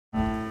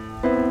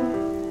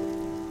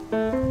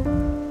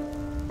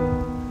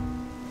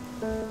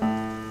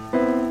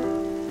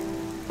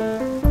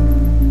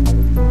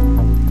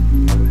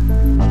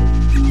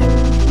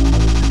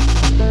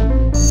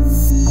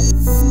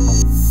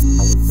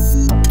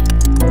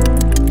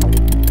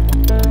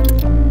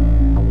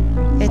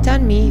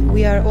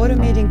are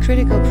automating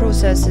critical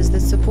processes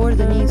that support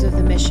the needs of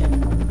the mission.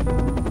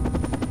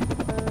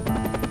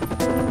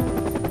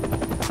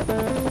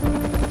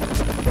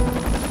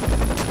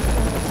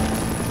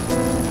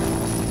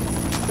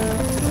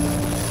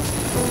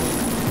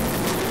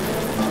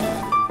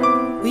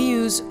 We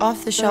use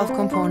off-the-shelf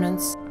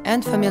components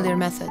and familiar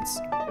methods,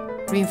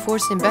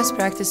 reinforcing best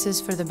practices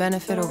for the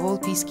benefit of all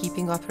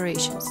peacekeeping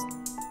operations.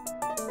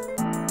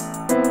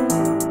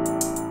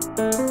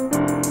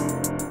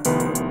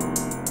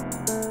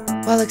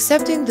 While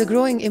accepting the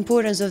growing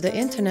importance of the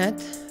Internet,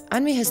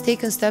 UNMEE has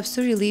taken steps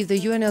to relieve the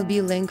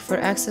UNLB link for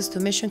access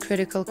to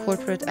mission-critical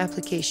corporate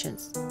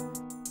applications.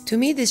 To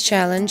meet this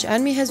challenge,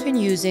 UNMEE has been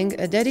using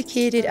a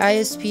dedicated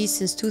ISP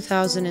since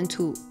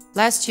 2002.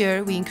 Last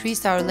year, we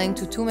increased our link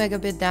to 2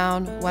 megabit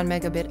down, 1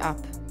 megabit up.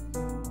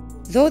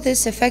 Though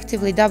this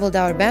effectively doubled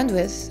our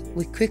bandwidth,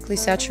 we quickly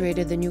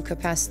saturated the new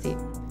capacity.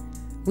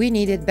 We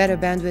needed better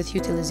bandwidth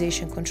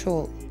utilization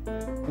control.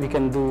 We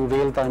can do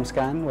real-time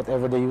scan,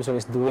 whatever the user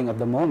is doing at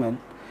the moment.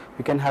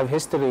 We can have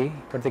history,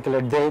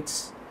 particular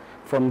dates,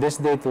 from this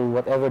date to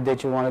whatever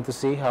date you wanted to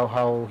see,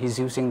 how he's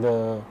using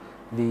the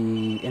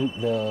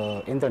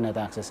internet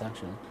access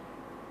actually.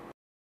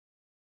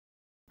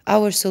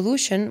 Our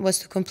solution was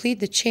to complete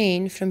the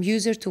chain from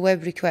user to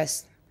web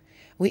request.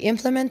 We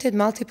implemented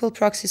multiple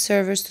proxy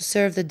servers to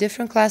serve the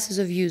different classes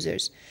of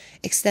users,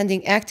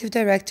 extending Active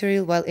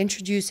Directory while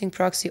introducing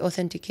proxy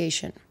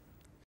authentication.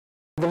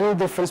 The real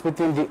difference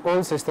between the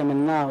old system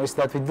and now is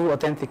that we do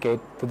authenticate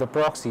to the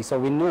proxy, so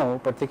we know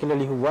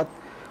particularly who's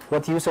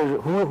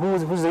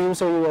the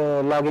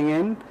user logging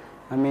in,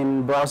 I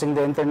mean browsing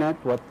the internet,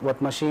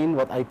 what machine,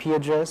 what IP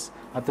address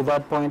up to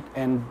that point,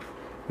 and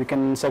we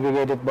can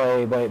segregate it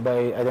by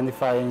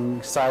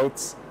identifying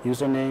sites,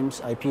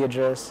 usernames, IP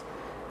address,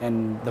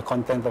 and the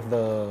content of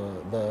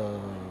the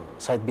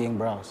site being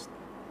browsed.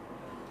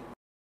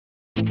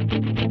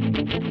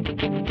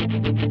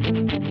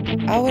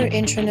 Our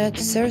intranet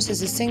serves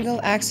as a single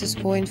access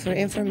point for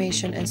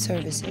information and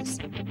services.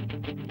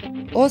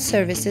 All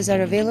services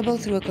are available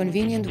through a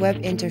convenient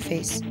web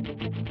interface.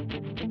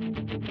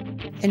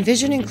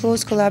 Envisioning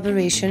close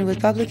collaboration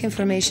with public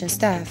information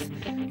staff,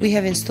 we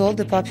have installed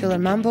the popular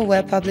Mambo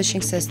web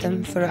publishing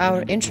system for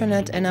our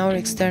intranet and our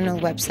external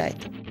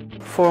website.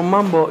 For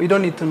Mambo, you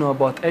don't need to know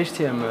about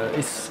HTML.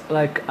 It's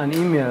like an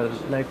email.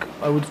 Like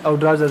I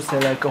would rather say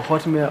like a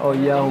Hotmail or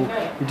Yahoo.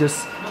 You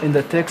just in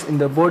the text, in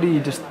the body, you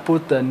just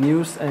put the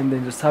news, and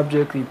in the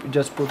subject, you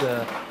just put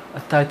a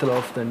title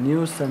of the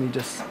news, and you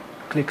just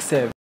click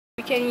save.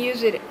 We can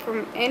use it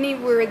from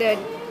anywhere that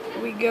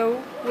we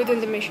go within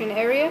the mission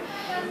area.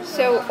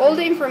 So all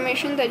the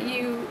information that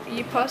you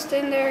post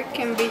in there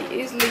can be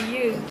easily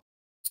used.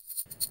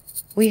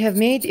 We have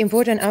made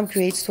important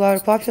upgrades to our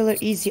popular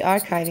Easy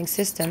archiving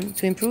system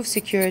to improve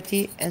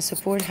security and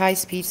support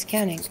high-speed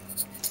scanning.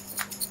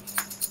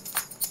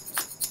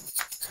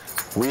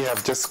 We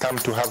have just come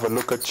to have a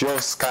look at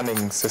your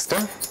scanning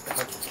system.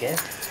 Okay.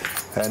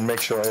 And make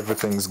sure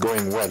everything's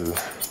going well.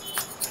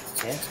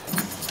 Okay.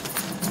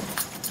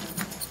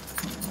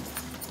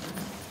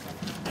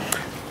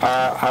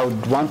 I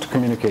would want to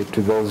communicate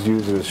to those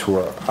users who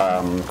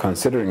are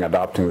considering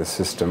adopting the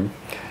system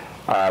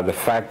the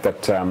fact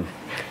that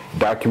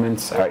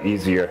documents are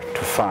easier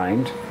to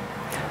find,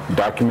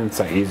 documents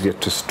are easier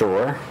to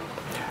store,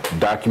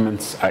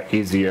 documents are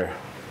easier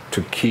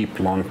to keep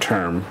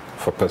long-term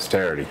for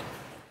posterity.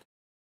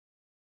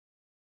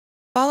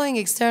 Following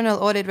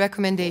external audit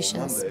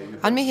recommendations,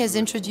 UNMEE has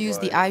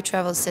introduced the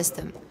iTravel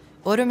system,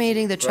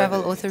 automating the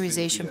travel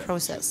authorization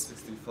process.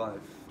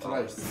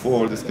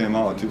 Before this came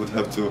out, you would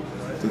have to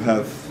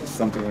have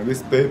something like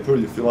this paper,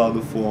 you fill out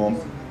the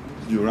form,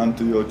 you run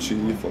to your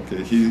chief,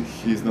 okay,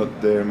 he's not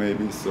there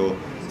maybe, so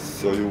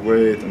you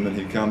wait, and then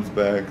he comes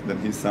back, then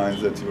he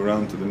signs that, you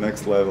run to the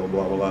next level,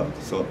 blah blah blah.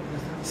 So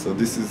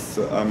this is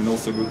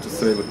also good to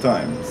save the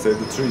time, save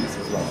the trees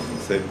as well, and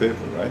save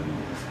paper, right?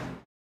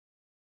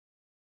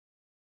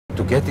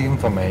 To get the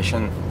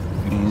information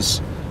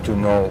means to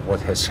know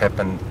what has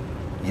happened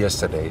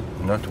yesterday,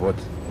 not what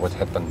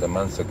happened a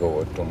month ago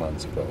or 2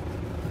 months ago.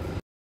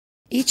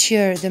 Each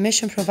year, the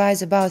mission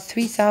provides about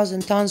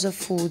 3,000 tons of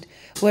food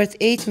worth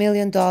 $8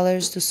 million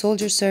to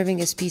soldiers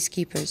serving as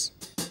peacekeepers.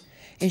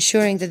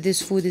 Ensuring that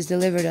this food is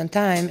delivered on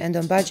time and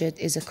on budget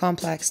is a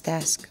complex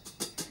task.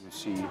 You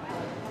see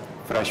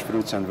fresh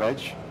fruits and veg,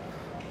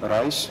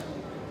 rice,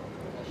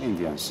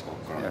 Indians.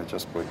 Yeah,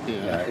 just put.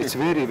 Yeah, it's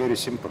very, very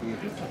simple.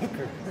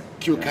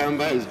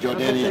 Cucumber is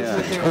Jordanian.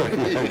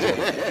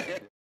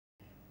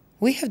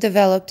 We have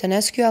developed an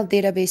SQL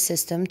database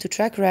system to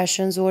track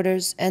rations,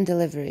 orders, and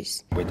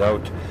deliveries.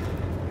 Without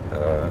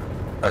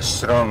a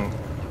strong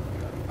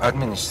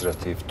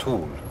administrative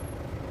tool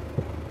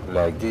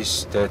like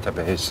this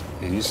database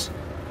is,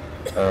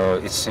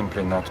 it's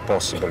simply not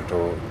possible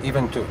to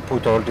even to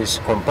put all this,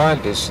 compile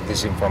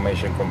this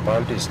information,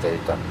 compile this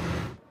data.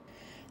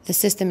 The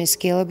system is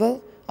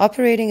scalable,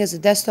 operating as a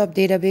desktop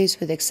database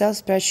with Excel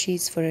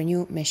spreadsheets for a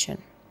new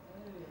mission.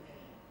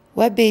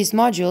 Web-based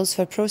modules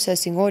for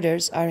processing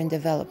orders are in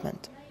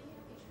development.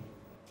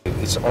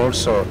 It's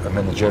also a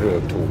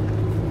managerial tool.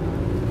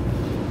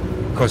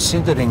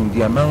 considering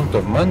the amount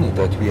of money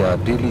that we are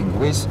dealing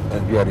with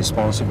and we are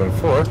responsible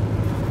for,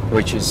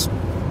 which is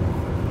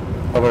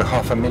over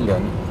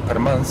 $500,000 per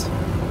month,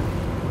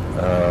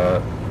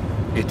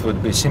 it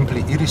would be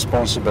simply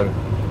irresponsible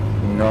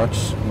not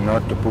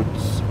to put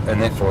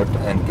an effort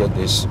and get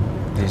this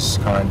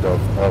kind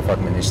of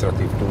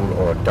administrative tool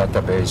or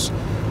database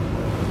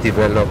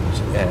developed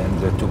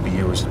and to be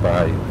used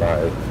by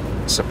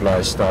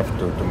supply staff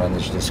to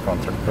manage this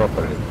contract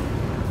properly.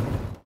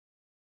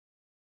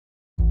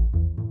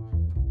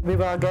 We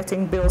were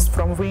getting bills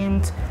from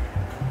wind,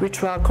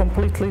 which were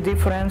completely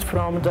different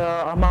from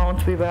the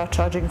amount we were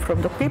charging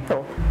from the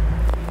people.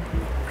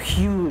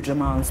 Huge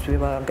amounts we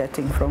were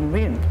getting from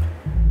wind.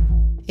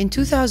 In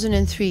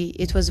 2003,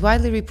 it was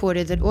widely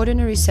reported that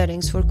ordinary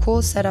settings for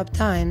call setup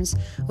times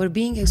were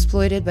being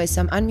exploited by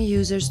some UNMEE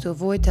users to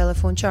avoid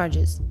telephone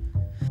charges.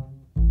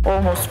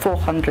 Almost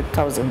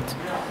 400,000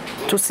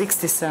 to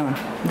 67.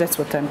 That's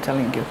what I'm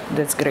telling you.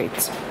 That's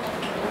great.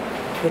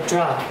 It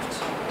dropped.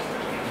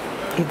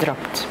 It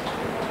dropped.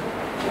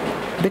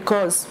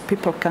 Because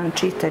people can't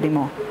cheat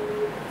anymore.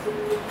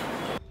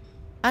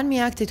 UNMEE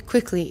acted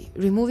quickly,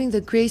 removing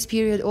the grace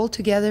period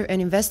altogether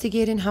and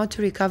investigating how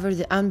to recover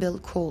the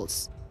unbilled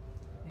calls.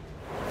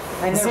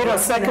 0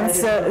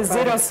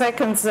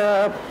 seconds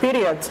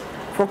period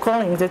for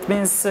calling. That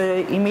means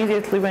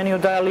immediately when you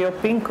dial your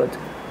PIN code,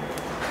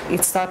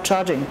 it starts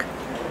charging.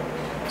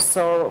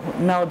 So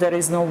now there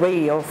is no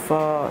way of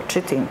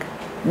cheating,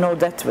 no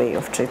that way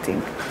of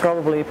cheating.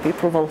 Probably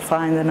people will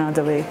find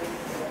another way.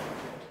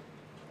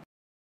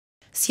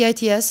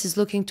 CITS is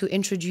looking to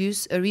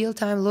introduce a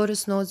real-time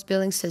Lotus Notes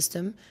billing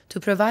system to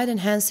provide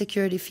enhanced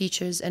security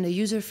features and a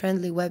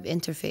user-friendly web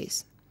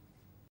interface.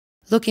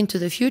 Looking to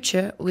the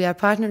future, we are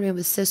partnering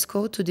with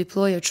Cisco to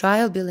deploy a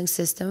trial billing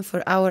system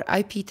for our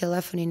IP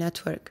telephony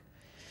network.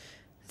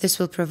 This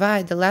will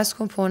provide the last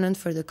component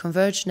for the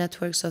converged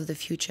networks of the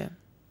future.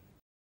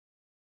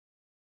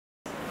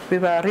 We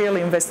were real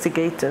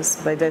investigators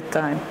by that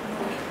time,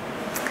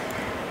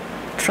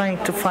 trying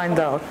to find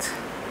out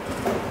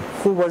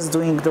who was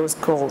doing those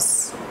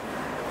calls,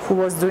 who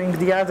was doing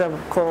the other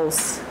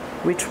calls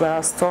which were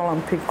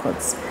stolen PIN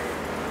codes.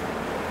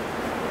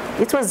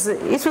 It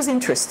was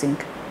interesting,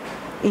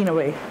 in a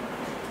way,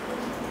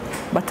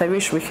 but I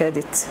wish we had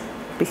it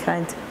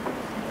behind.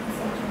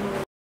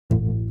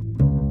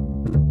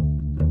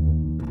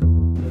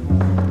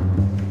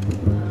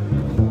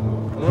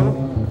 Hello?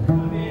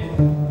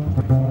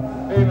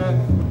 Hey man,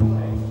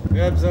 we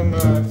have some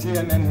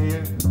CNN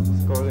here.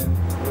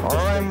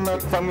 I'm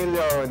not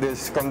familiar with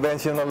these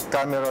conventional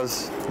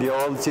cameras, the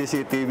old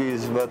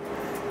CCTVs, but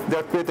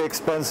they're pretty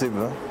expensive.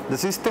 The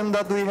system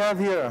that we have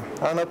here,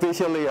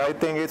 unofficially, I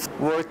think it's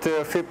worth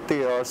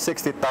 $50,000 or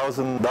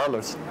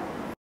 $60,000.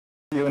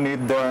 You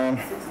need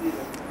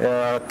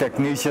a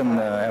technician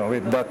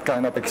with that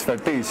kind of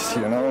expertise,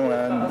 you know,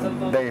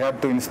 and they have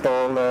to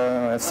install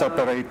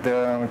separate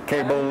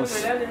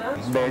cables.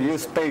 They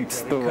use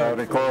tapes to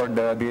record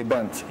the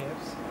events.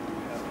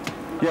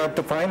 You have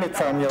to find it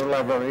from your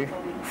library,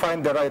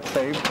 find the right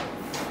tape,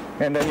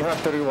 and then you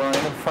have to rewind,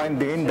 find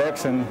the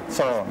index, and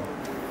so on.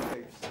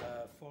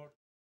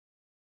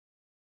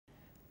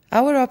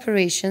 Our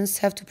operations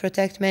have to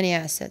protect many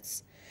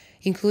assets,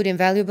 including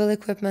valuable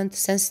equipment,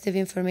 sensitive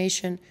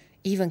information,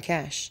 even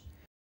cash.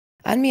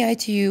 UNMEE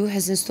ITU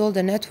has installed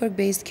a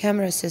network-based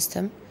camera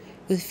system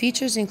with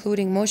features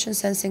including motion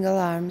sensing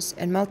alarms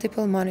and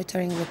multiple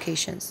monitoring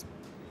locations.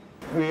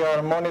 We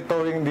are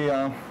monitoring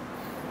the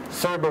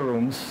server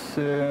rooms.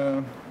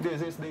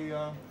 This is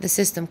the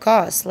system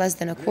costs less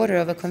than a quarter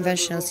of a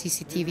conventional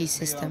CCTV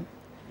system.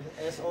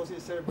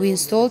 We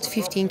installed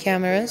 15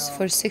 cameras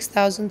for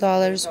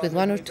 $6,000 with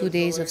 1 or 2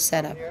 days of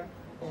setup.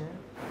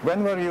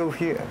 When were you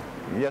here?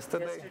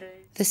 Yesterday?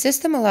 The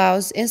system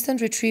allows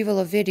instant retrieval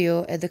of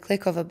video at the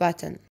click of a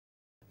button.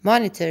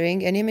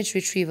 Monitoring and image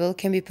retrieval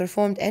can be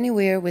performed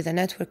anywhere with a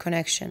network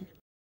connection.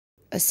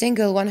 A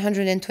single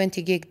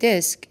 120 gig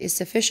disk is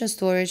sufficient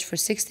storage for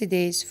 60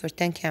 days for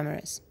 10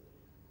 cameras.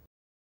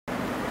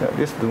 Yeah,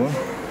 this doing.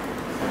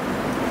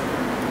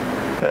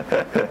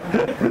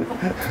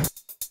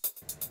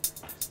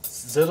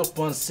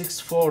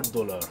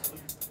 $0.64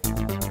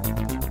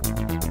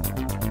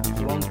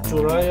 from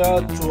Thuraya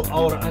to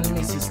our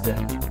UNMEE system.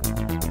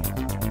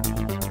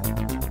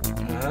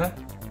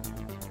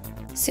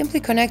 Simply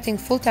connecting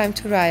full-time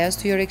Thurayas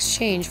to your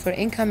exchange for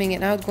incoming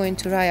and outgoing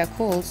Thuraya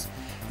calls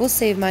will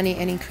save money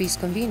and increase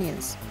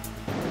convenience.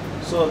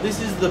 So this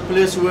is the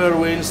place where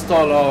we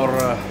install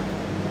our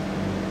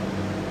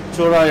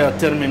Thuraya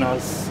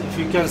terminals. If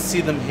you can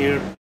see them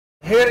here.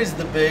 Here is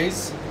the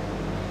base.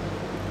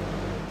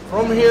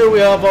 From here we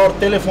have our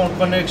telephone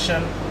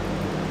connection,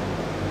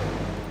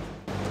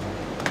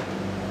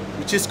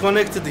 which is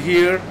connected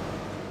here.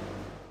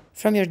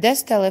 From your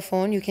desk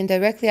telephone, you can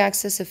directly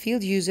access a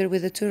field user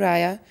with a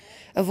Thuraya,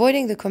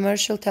 avoiding the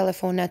commercial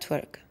telephone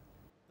network.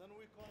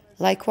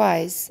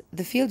 Likewise,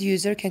 the field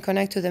user can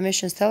connect to the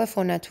mission's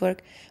telephone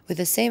network with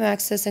the same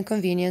access and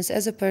convenience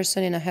as a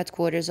person in a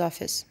headquarters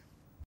office.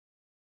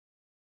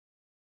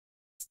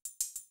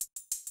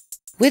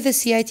 With the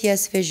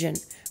CITS vision,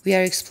 we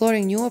are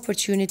exploring new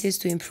opportunities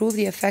to improve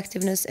the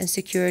effectiveness and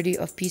security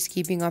of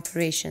peacekeeping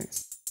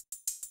operations.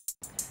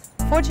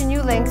 Forging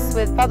new links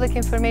with public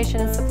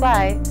information and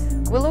supply,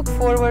 we look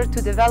forward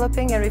to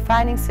developing and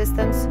refining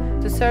systems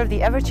to serve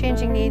the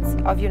ever-changing needs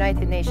of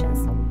United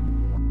Nations.